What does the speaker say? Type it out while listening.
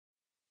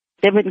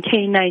Durban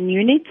K9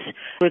 units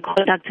were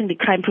conducting the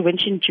crime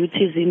prevention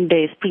duties in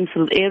the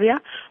Springfield area.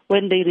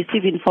 When they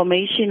received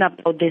information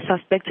about the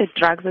suspected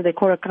drugs at the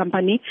courier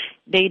company,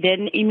 they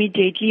then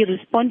immediately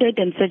responded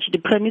and searched the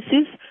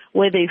premises,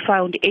 where they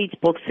found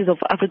 8 boxes of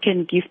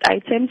African gift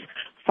items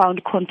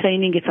found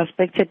containing a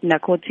suspected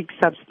narcotic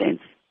substance.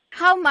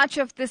 How much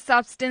of the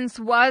substance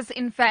was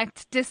in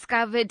fact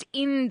discovered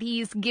in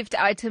these gift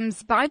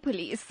items by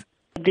police?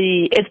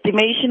 The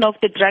estimation of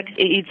the drugs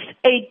is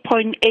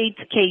 8.8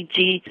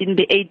 kg in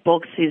the 8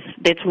 boxes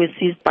that were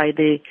seized by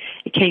the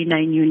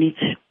K9 unit.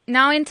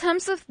 Now, in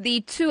terms of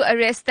the 2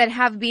 arrests that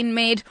have been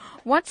made,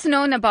 what's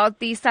known about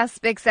the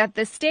suspects at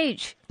this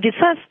stage? The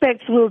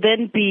suspects will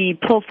then be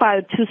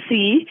profiled to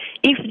see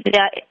if they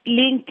are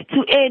linked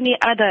to any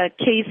other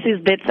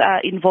cases that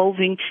are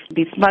involving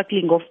the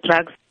smuggling of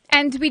drugs.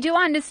 And we do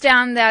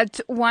understand that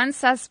one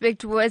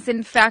suspect was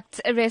in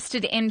fact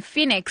arrested in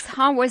Phoenix.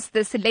 How was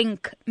this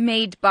link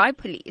made by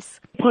police?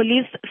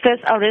 Police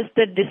first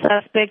arrested the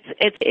suspect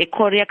at a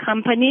courier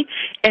company,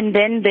 and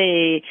then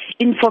the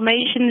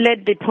information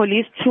led the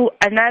police to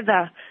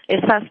another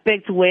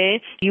suspect where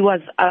he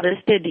was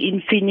arrested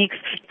in Phoenix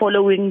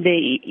following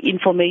the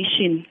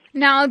information.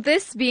 Now,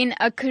 this being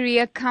a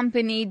courier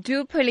company,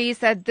 do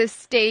police at this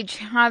stage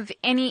have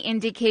any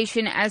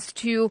indication as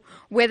to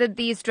whether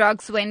these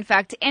drugs were in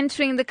fact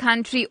entering the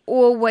country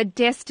or were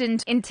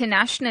destined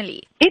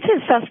internationally? It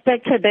is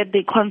suspected that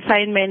the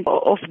consignment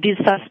of these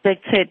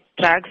suspected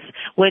drugs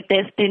were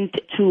destined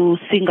to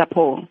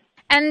Singapore.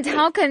 And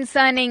how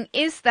concerning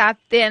is that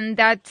then,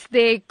 that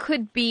there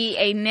could be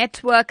a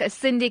network, a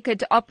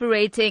syndicate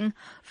operating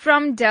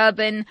from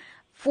Durban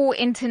for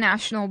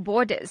international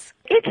borders?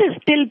 It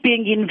is still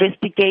being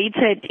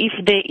investigated if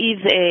there is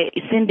a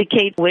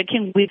syndicate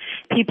working with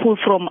people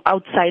from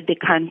outside the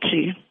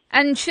country.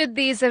 And should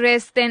these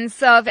arrests then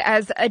serve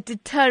as a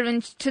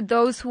deterrent to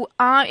those who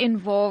are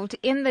involved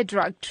in the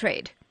drug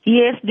trade?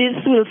 Yes, this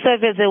will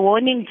serve as a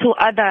warning to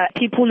other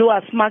people who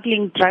are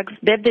smuggling drugs,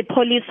 that the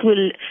police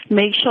will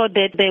make sure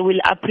that they will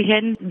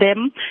apprehend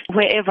them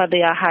wherever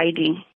they are hiding.